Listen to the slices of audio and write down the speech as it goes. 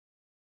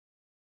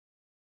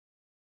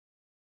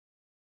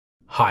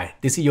Hi,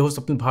 this is your host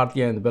Apni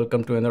Bhartia and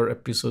welcome to another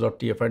episode of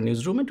TFiR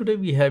Newsroom. And today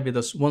we have with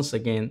us once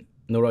again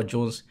Nora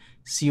Jones,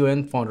 CEO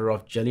and founder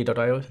of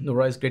Jeli.io.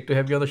 Nora, it's great to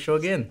have you on the show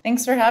again.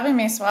 Thanks for having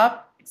me,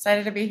 Swap.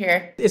 Excited to be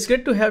here. It's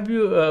great to have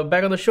you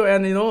back on the show.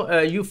 And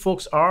you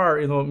folks are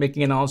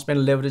making announcement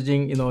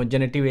leveraging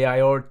generative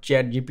AI or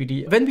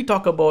ChatGPT. When we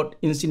talk about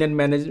incident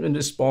management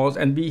response,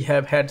 and we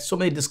have had so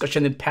many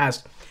discussions in the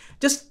past.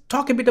 Just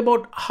talk a bit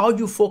about how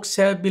you folks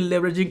have been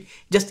leveraging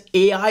just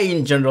AI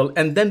in general,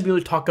 and then we'll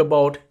talk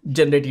about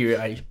generative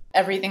AI.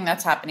 Everything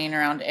that's happening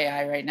around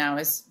AI right now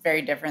is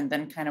very different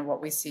than kind of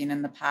what we've seen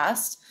in the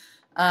past.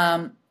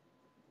 And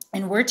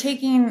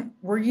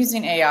we're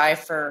using AI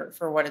for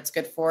what it's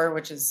good for,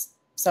 which is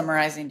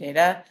summarizing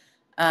data.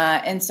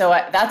 And so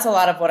that's a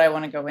lot of what I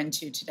want to go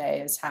into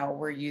today is how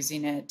we're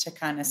using it to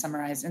kind of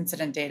summarize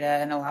incident data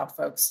and allow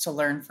folks to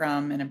learn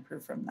from and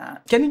improve from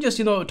that. Can you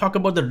just, talk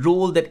about the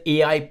role that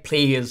AI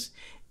plays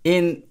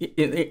in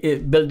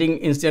building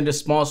incident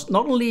response?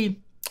 Not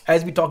only,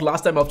 as we talked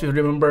last time, if you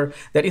remember,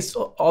 that it's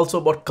also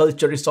about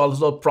culture, it's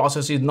also about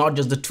processes, not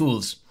just the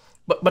tools.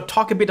 But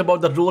talk a bit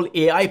about the role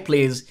AI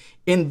plays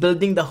in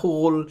building the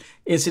whole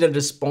incident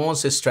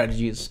response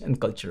strategies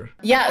and culture.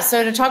 Yeah,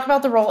 so to talk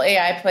about the role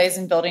AI plays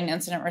in building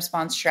incident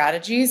response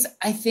strategies,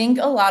 I think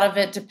a lot of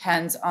it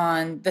depends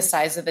on the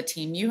size of the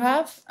team you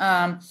have.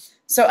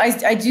 So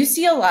I do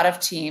see a lot of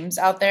teams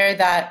out there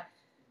that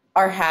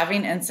are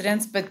having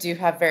incidents, but do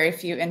have very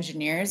few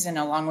engineers, and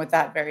along with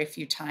that, very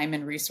few time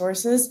and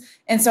resources.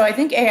 And so I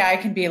think AI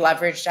can be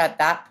leveraged at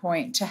that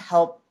point to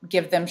help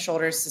give them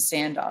shoulders to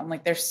stand on.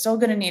 Like they're still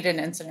going to need an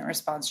incident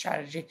response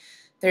strategy.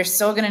 They're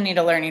still going to need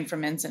a learning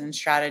from incident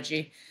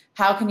strategy.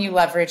 How can you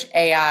leverage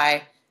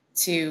AI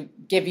to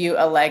give you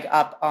a leg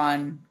up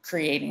on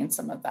creating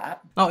some of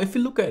that? Now, if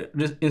you look at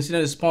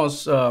incident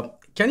response,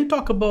 can you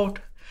talk about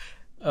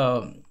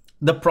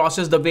the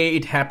process, the way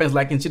it happens,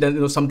 like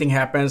incident, something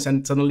happens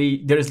and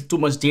suddenly there is too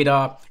much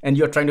data and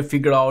you're trying to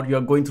figure out,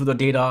 you're going through the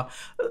data.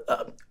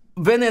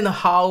 When and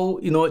how,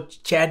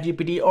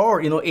 ChatGPT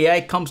or,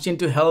 AI comes in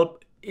to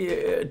help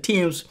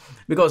teams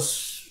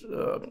because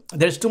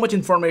there's too much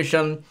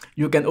information,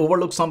 you can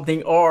overlook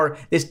something, or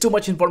there's too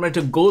much information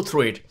to go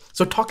through it.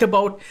 So talk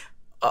about,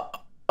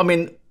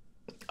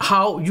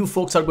 how you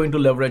folks are going to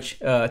leverage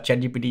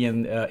ChatGPT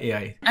and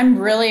AI. I'm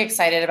really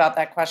excited about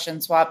that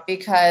question, Swap,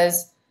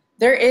 because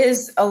there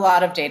is a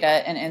lot of data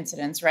and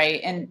incidents, right?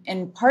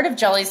 And part of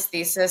Jeli's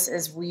thesis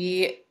is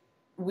we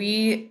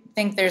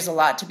think there's a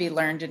lot to be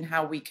learned in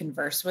how we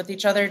converse with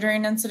each other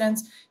during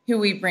incidents, who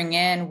we bring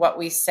in, what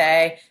we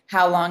say,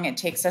 how long it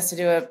takes us to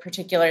do a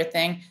particular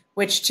thing,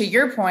 which to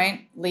your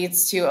point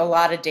leads to a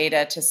lot of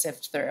data to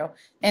sift through.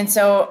 And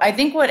so I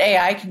think what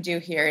AI can do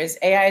here is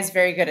AI is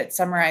very good at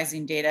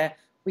summarizing data.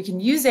 We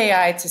can use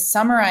AI to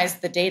summarize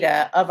the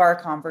data of our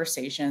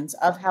conversations,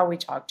 of how we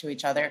talk to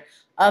each other,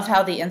 of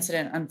how the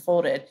incident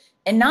unfolded,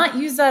 and not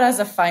use that as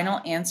a final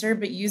answer,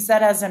 but use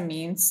that as a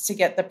means to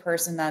get the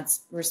person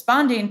that's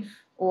responding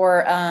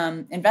or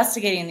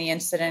investigating the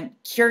incident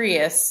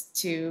curious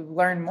to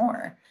learn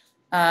more.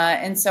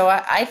 And so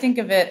I think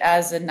of it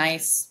as a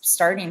nice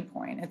starting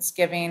point.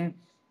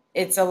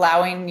 It's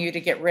allowing you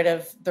to get rid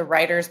of the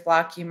writer's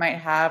block you might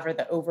have or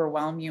the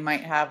overwhelm you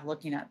might have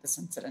looking at this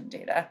incident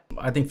data.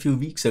 I think a few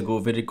weeks ago,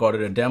 we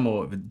recorded a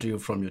demo with Drew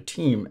from your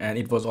team, and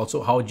it was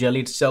also how Jeli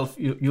itself,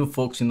 you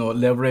folks,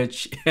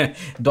 leverage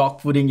dog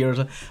fooding yours.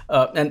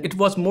 And it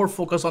was more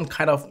focused on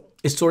kind of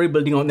story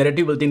building or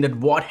narrative building, that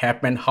what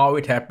happened, how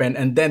it happened,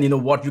 and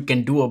then, what you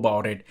can do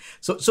about it.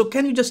 So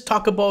can you just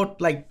talk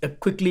about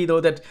quickly,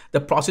 that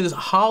the process,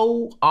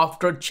 how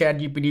after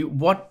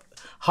ChatGPT,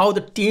 how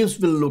the teams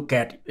will look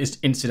at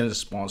incident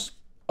response,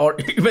 or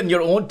even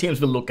your own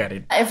teams will look at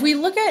it? If we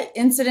look at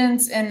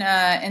incidents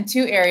in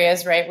two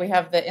areas, right? We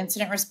have the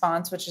incident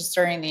response, which is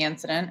during the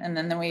incident, and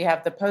then we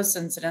have the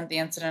post-incident, the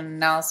incident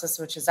analysis,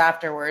 which is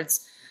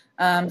afterwards.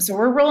 So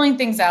we're rolling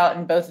things out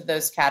in both of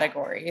those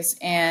categories.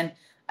 And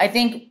I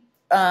think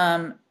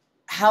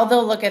how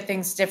they'll look at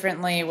things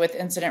differently with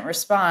incident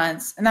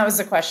response, and that was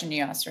the question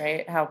you asked,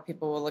 right? How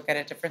people will look at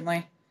it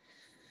differently.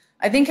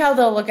 I think how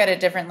they'll look at it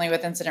differently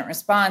with incident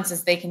response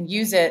is they can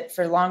use it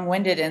for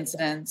long-winded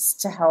incidents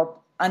to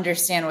help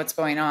understand what's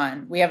going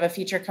on. We have a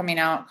feature coming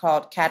out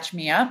called Catch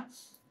Me Up,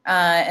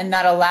 and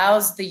that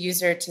allows the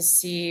user to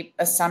see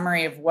a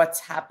summary of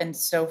what's happened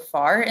so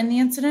far in the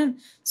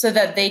incident so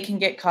that they can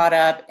get caught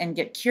up and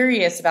get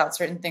curious about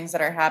certain things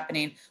that are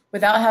happening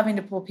without having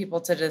to pull people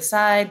to the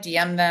side,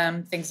 DM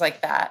them, things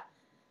like that.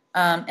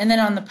 And then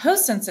on the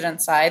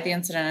post-incident side, the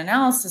incident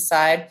analysis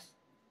side,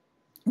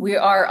 we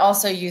are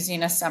also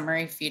using a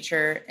summary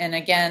feature. And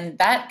again,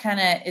 that kind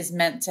of is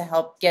meant to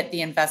help get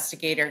the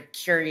investigator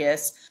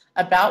curious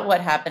about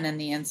what happened in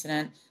the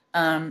incident,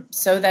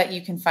 so that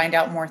you can find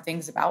out more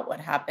things about what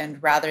happened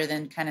rather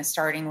than kind of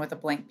starting with a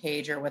blank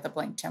page or with a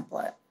blank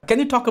template. Can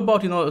you talk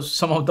about,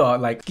 some of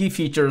the key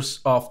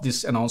features of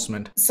this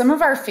announcement? Some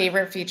of our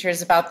favorite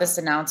features about this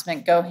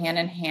announcement go hand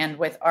in hand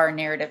with our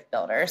narrative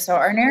builder. So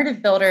our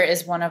narrative builder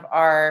is one of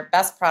our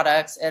best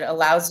products. It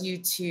allows you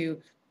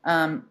to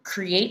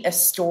create a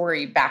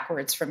story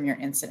backwards from your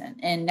incident.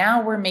 And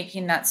now we're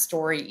making that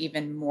story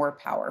even more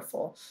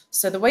powerful.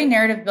 So the way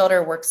Narrative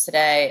Builder works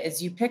today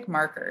is you pick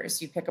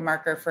markers. You pick a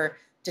marker for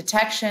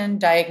detection,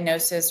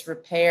 diagnosis,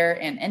 repair,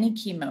 and any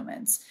key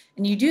moments.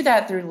 And you do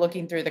that through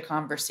looking through the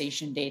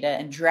conversation data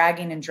and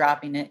dragging and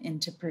dropping it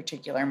into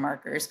particular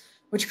markers,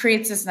 which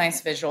creates this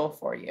nice visual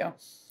for you.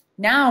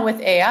 Now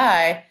with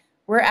AI,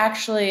 we're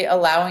actually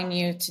allowing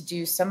you to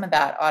do some of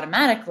that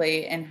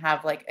automatically and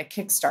have like a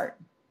kickstart,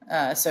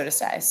 so to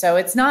say. So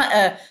it's not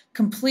a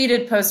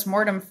completed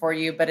postmortem for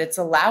you, but it's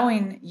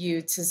allowing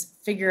you to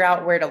figure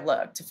out where to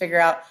look, to figure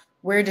out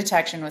where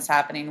detection was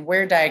happening,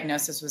 where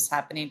diagnosis was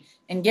happening,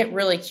 and get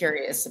really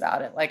curious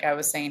about it, like I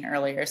was saying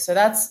earlier. So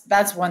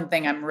that's one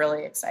thing I'm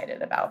really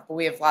excited about, but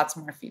we have lots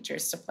more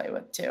features to play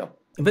with too.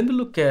 When we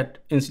look at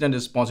incident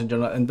response in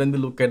general, and when we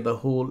look at the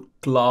whole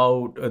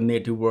cloud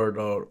native world,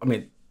 or I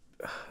mean,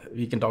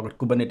 we can talk about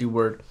Kubernetes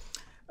world,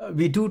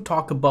 we do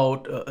talk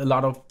about a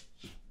lot of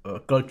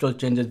cultural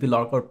changes, we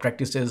talk about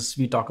practices,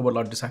 we talk about a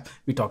lot of design,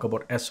 we talk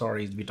about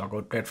SREs, we talk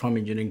about platform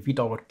engineering, we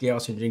talk about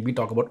chaos engineering, we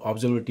talk about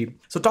observability.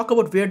 So talk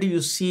about where do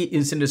you see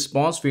incident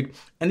response fit?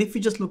 And if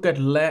you just look at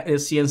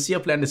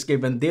CNCF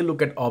landscape, and they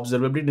look at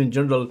observability in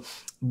general,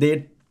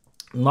 they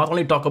not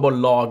only talk about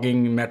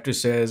logging,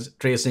 matrices,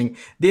 tracing,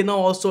 they now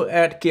also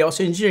add chaos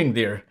engineering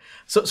there.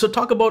 So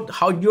talk about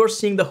how you're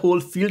seeing the whole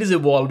field is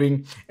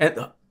evolving.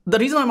 And the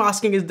reason I'm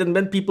asking is that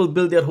when people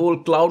build their whole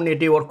cloud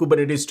native or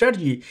Kubernetes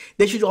strategy,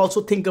 they should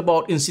also think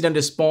about incident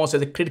response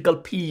as a critical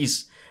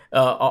piece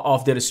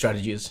of their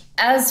strategies.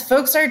 As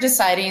folks are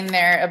deciding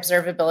their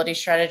observability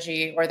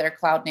strategy or their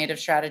cloud native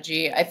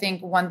strategy, I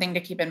think one thing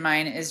to keep in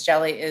mind is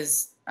Jeli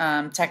is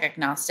tech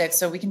agnostic.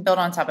 So we can build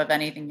on top of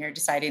anything you're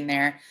deciding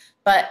there.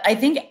 But I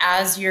think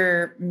as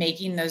you're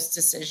making those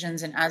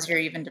decisions and as you're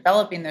even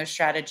developing those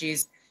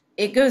strategies,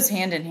 it goes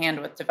hand in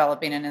hand with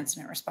developing an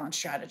incident response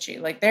strategy.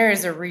 Like there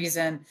is a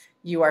reason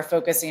you are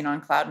focusing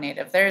on cloud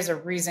native. There is a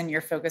reason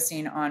you're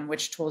focusing on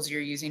which tools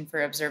you're using for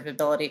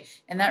observability.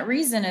 And that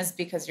reason is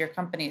because your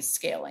company is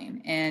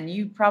scaling and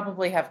you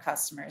probably have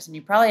customers, and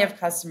you probably have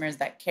customers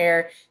that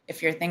care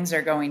if your things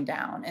are going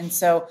down. And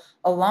so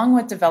along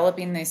with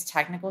developing these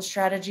technical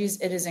strategies,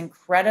 it is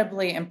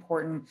incredibly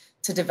important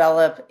to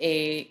develop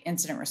a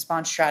incident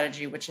response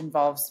strategy, which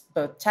involves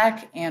both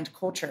tech and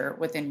culture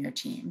within your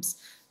teams.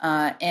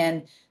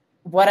 And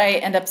what I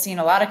end up seeing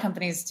a lot of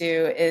companies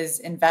do is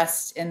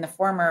invest in the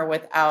former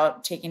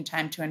without taking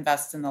time to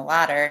invest in the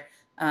latter,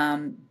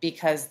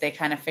 because they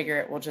kind of figure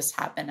it will just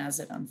happen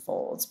as it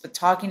unfolds. But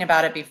talking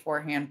about it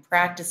beforehand,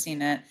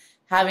 practicing it,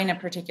 having a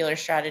particular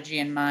strategy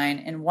in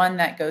mind, and one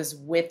that goes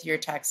with your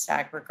tech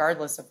stack,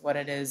 regardless of what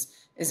it is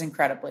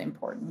incredibly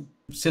important.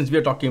 Since we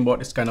are talking about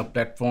this kind of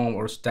platform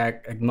or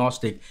stack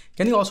agnostic,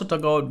 can you also talk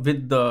about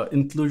with the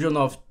inclusion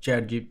of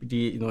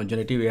ChatGPT,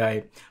 generative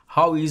AI,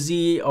 how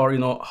easy or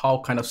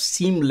how kind of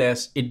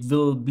seamless it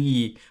will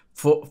be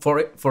for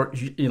of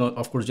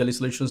course Jeli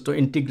solutions to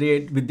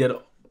integrate with their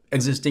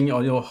existing,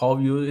 or how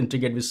you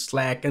integrate with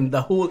Slack and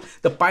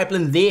the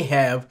pipeline they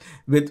have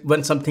with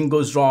when something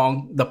goes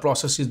wrong, the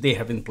processes they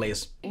have in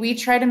place. We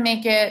try to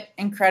make it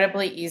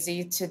incredibly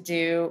easy to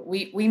do.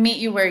 We meet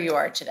you where you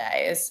are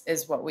today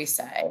is what we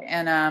say.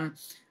 And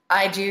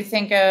I do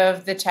think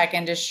of the tech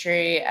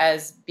industry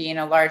as being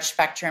a large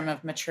spectrum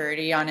of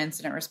maturity on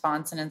incident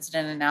response and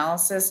incident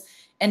analysis.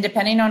 And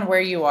depending on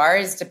where you are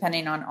is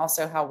depending on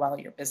also how well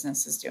your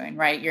business is doing,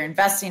 right? You're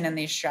investing in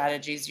these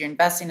strategies, you're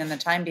investing in the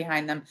time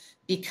behind them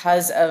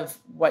because of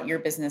what your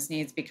business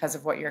needs, because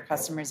of what your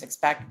customers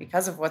expect,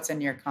 because of what's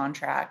in your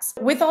contracts.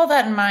 With all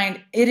that in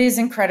mind, it is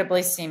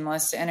incredibly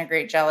seamless to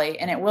integrate Jeli,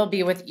 and it will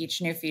be with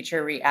each new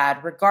feature we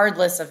add,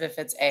 regardless of if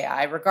it's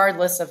AI,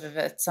 regardless of if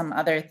it's some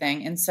other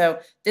thing. And so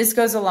this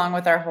goes along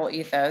with our whole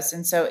ethos.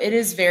 And so it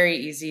is very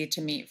easy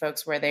to meet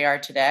folks where they are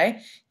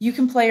today. You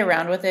can play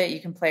around with it.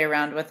 You can play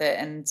around with it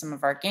in some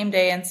of our game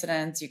day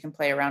incidents. You can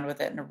play around with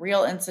it in a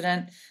real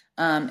incident.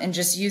 And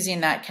just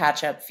using that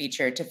catch-up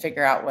feature to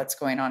figure out what's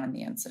going on in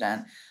the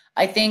incident.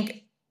 I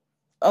think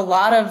a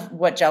lot of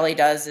what Jeli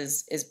does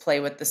is play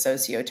with the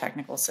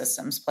socio-technical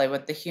systems, play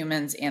with the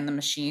humans and the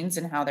machines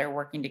and how they're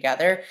working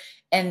together.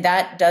 And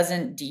that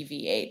doesn't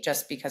deviate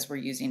just because we're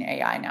using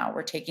AI now.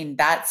 We're taking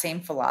that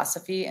same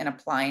philosophy and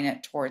applying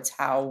it towards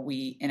how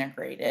we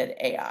integrated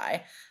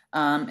AI.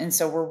 And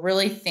so we're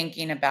really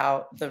thinking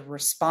about the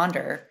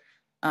responder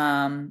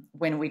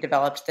when we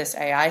developed this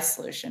AI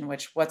solution,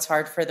 what's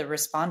hard for the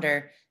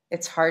responder,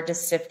 it's hard to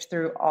sift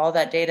through all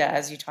that data,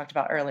 as you talked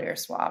about earlier,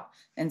 Swap.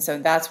 And so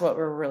that's what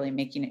we're really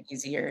making it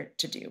easier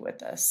to do with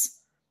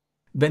this.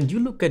 When you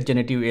look at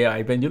generative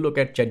AI, when you look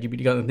at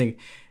ChatGPT kind of thing,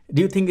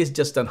 do you think it's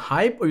just a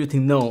hype, or you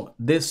think, no,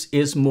 this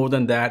is more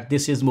than that,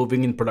 this is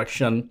moving in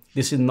production,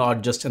 this is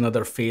not just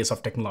another phase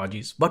of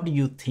technologies? What do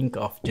you think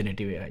of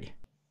generative AI?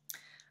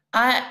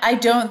 I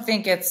don't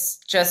think it's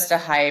just a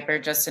hype or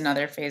just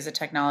another phase of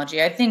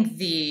technology. I think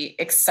the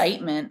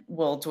excitement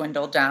will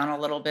dwindle down a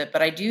little bit,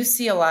 but I do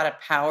see a lot of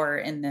power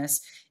in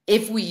this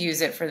if we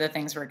use it for the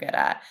things we're good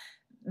at.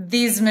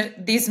 these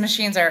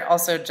machines are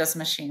also just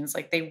machines.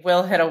 Like they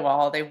will hit a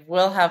wall. They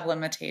will have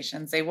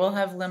limitations. They will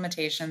have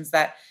limitations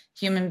that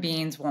human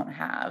beings won't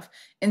have.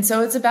 And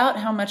so it's about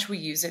how much we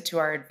use it to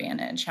our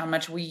advantage, how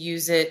much we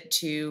use it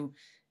to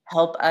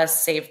help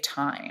us save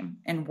time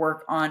and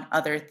work on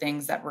other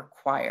things that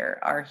require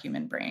our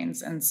human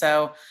brains. And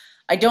so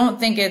I don't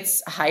think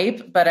it's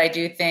hype, but I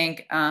do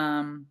think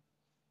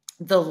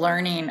the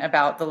learning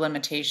about the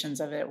limitations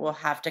of it will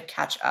have to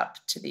catch up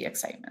to the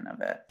excitement of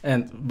it.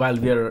 And while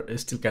we are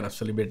still kind of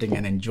celebrating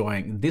and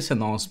enjoying this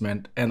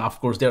announcement, and of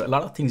course, there are a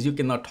lot of things you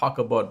cannot talk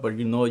about, but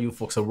you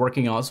folks are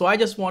working on. So I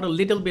just want a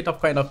little bit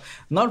of kind of,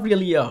 not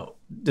really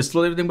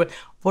disclose everything, but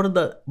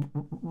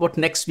what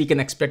next we can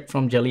expect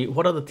from Jeli?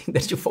 What are the things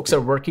that you folks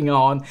are working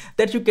on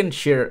that you can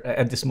share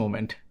at this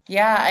moment?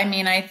 Yeah, I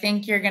mean, I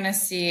think you're going to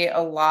see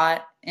a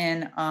lot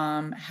in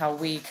how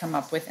we come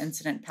up with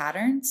incident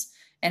patterns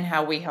and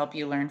how we help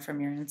you learn from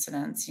your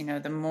incidents.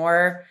 The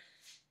more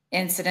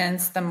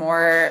incidents, the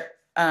more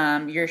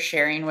you're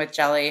sharing with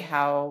Jeli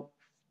how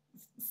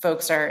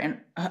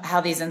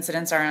how these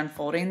incidents are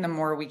unfolding, the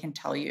more we can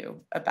tell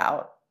you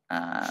about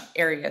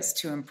areas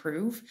to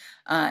improve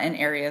and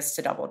areas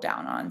to double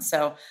down on.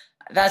 So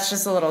that's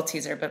just a little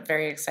teaser, but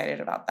very excited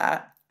about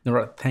that.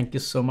 Nora, thank you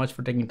so much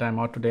for taking time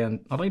out today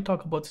and not only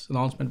talk about this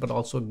announcement, but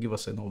also give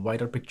us a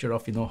wider picture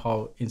of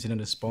how incident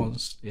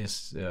response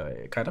is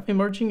kind of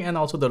emerging, and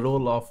also the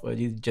role of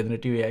these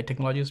generative AI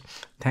technologies.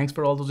 Thanks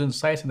for all those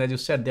insights. And as you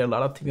said, there are a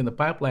lot of things in the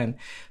pipeline.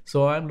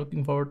 So I'm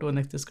looking forward to a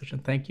next discussion.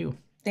 Thank you.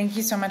 Thank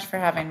you so much for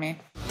having me.